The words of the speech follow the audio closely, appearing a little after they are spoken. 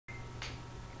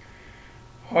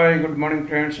Hi, good morning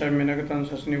friends. I am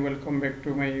Minaketan. Welcome back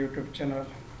to my YouTube channel.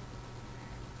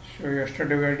 So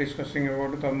yesterday we are discussing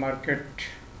about the market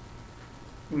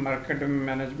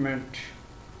management,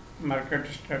 market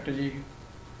strategy.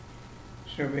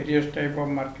 So various type of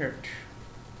market.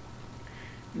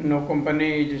 No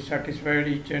company is satisfied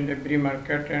each and every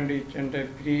market and each and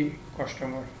every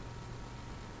customer.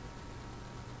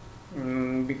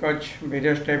 Because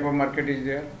various type of market is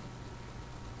there.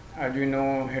 As we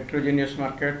know, heterogeneous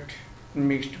market,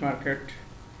 mixed market.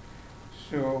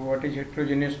 So what is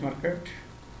heterogeneous market?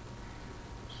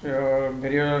 So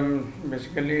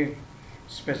basically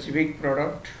specific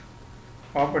product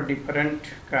of different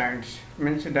kinds,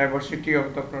 means diversity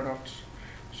of the products.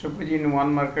 Suppose in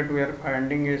one market we are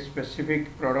finding a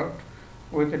specific product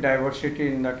with diversity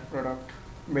in that product.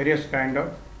 Various kind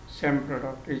of same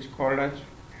product is called as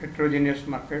heterogeneous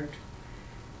market.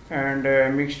 And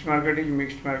mixed market is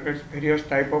mixed markets, various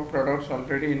type of products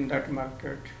already in that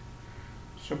market.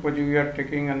 Suppose we are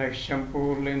taking an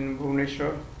example in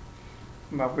Bhubaneswar,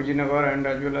 Bapuji Nagar and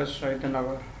as well as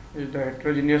Saidanagar is the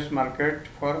heterogeneous market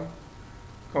for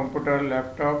computer,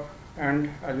 laptop and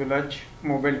as well as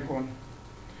mobile phone.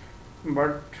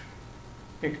 But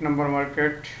एक number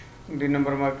market, the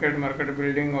number market, market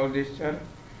building, all these are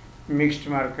mixed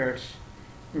markets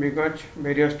because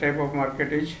various type of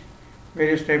market is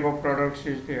various type of products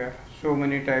is there, so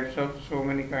many types of so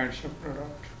many kinds of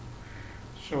product.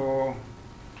 So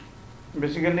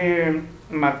basically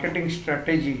marketing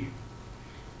strategy,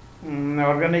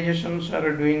 organizations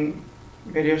are doing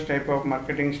various type of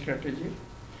marketing strategy.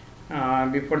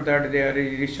 Before that they are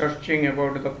researching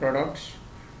about the products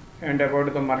and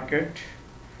about the market,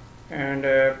 and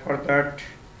for that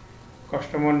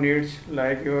customer needs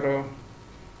like your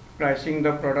pricing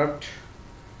the product,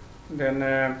 then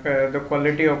the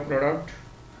quality of product,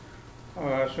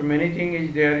 so many things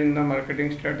is there in the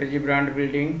marketing strategy, brand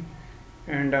building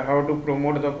and how to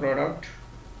promote the product,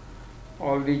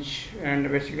 all these, and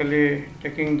basically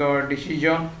taking the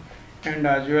decision and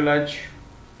as well as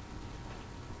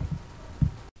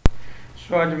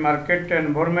so as market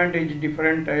environment is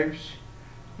different types,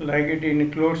 like it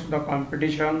includes the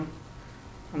competition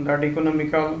and that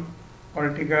economical,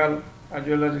 political as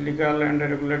well as legal and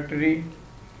regulatory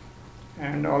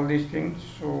and all these things.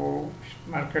 So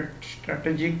market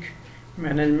strategic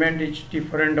management is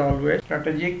different always.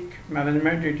 Strategic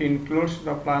management, it includes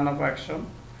the plan of action,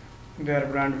 their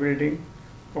brand building,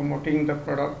 promoting the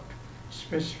product,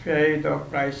 specify the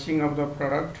pricing of the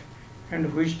product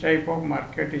and which type of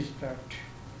market is that.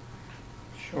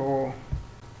 So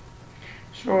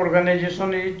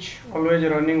organization is always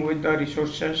running with the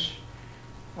resources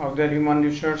of their human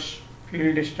resource,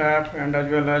 field staff and as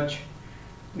well as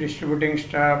distributing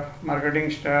staff, marketing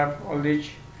staff, all these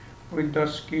with the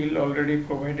skill already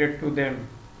provided to them.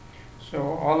 So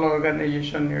all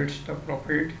organization needs the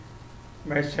profit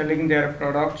by selling their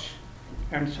products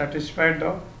and satisfy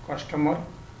the customer.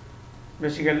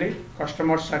 Basically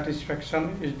customer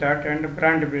satisfaction is that, and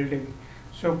brand building.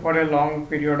 So for a long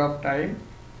period of time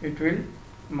it will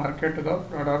market the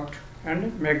product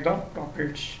and make the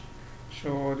profits.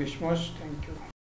 So this much. Thank you.